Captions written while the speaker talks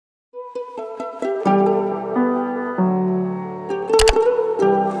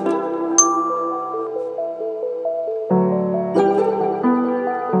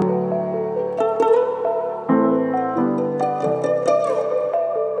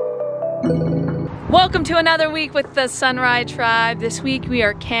Welcome to another week with the Sunrise Tribe. This week we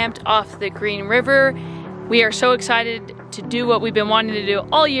are camped off the Green River. We are so excited to do what we've been wanting to do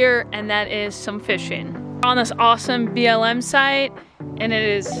all year, and that is some fishing. We're on this awesome BLM site, and it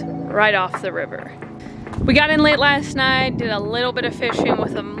is right off the river. We got in late last night, did a little bit of fishing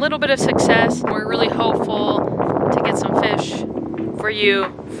with a little bit of success. We're really hopeful to get some fish for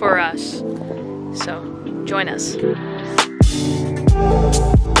you, for us. So join us.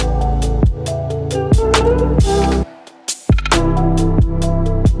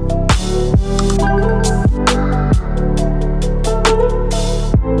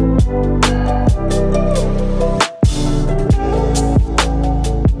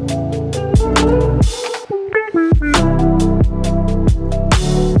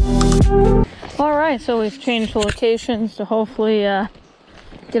 So we've changed locations to hopefully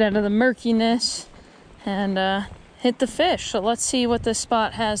get out of the murkiness and hit the fish. So let's see what this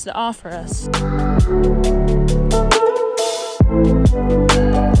spot has to offer us.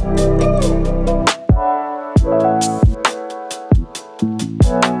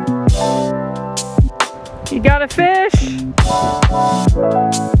 You got a fish?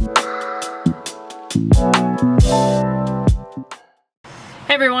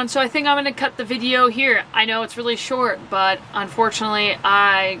 Hey everyone, so I think I'm going to cut the video here. I know it's really short, but unfortunately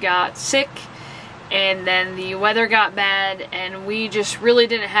I got sick and then the weather got bad and we just really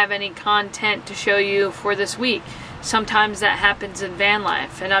didn't have any content to show you for this week. Sometimes that happens in van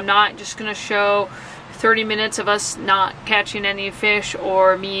life, and I'm not just going to show 30 minutes of us not catching any fish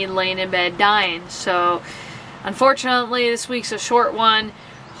or me laying in bed dying. So unfortunately this week's a short one.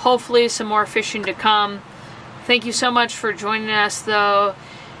 Hopefully some more fishing to come. Thank you so much for joining us though.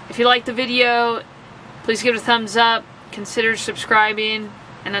 If you liked the video, please give it a thumbs up, consider subscribing,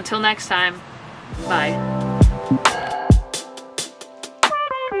 and until next time, bye.